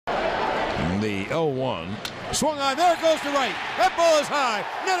the 0-1. Swung on. There it goes to right. That ball is high.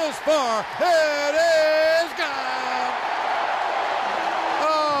 Net is far. It is gone.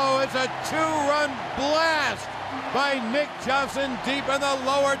 Oh, it's a two-run blast by Nick Johnson deep in the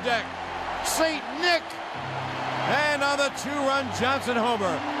lower deck. St. Nick. And on the two-run Johnson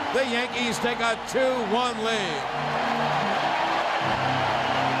homer, the Yankees take a 2-1 lead.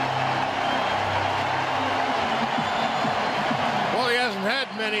 Well, he hasn't had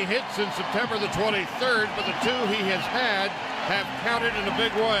many hits since September the 23rd, but the two he has had have counted in a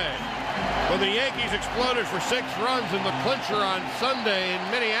big way. When the Yankees exploded for 6 runs in the clincher on Sunday in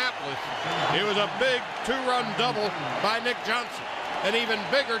Minneapolis, it was a big two-run double by Nick Johnson. An even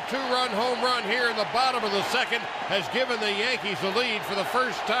bigger two-run home run here in the bottom of the second has given the Yankees the lead for the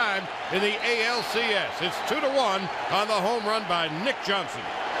first time in the ALCS. It's 2-1 on the home run by Nick Johnson.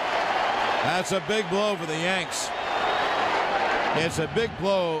 That's a big blow for the Yanks. It's a big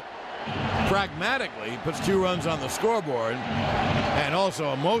blow pragmatically. Puts 2 runs on the scoreboard. And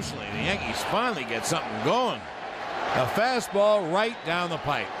also emotionally, the Yankees finally get something going. A fastball right down the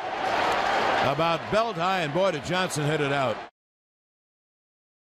pipe. About belt high, and boy, did Johnson hit it out.